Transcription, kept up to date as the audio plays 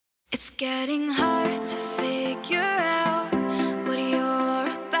It's getting hard to figure out what you're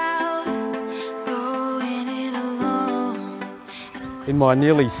about, going it alone. In my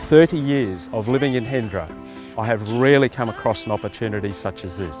nearly 30 years of living in Hendra, I have rarely come across an opportunity such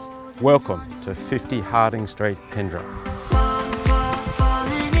as this. Welcome to 50 Harding Street, Hendra.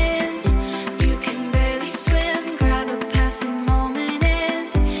 Falling in, you can barely swim, grab a passing moment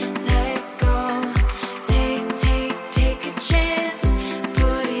and let go. Take a chance,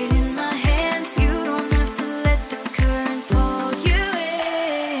 put it in my hands. You don't have to let the current pull you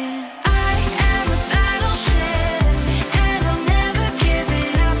in. I am a battleship, and I'll never give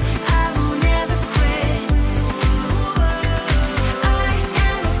it up. I won't ever quit. I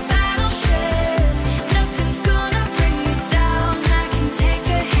am a battleship, nothing's gonna bring me down. I can take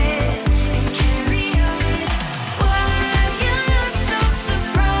a hit and carry on. Why you look so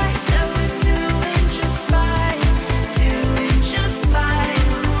surprised that we're doing just fine, doing just fine.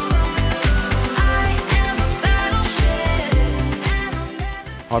 I am a battleship, and I'll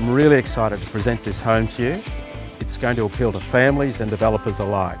never. I'm really excited to present this home to you. It's going to appeal to families and developers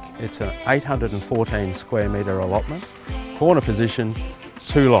alike. It's an 814 square metre allotment, corner position,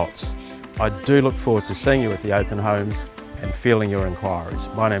 2 lots. I do look forward to seeing you at the open homes and fielding your inquiries.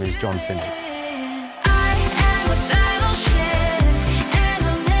 My name is John Finney.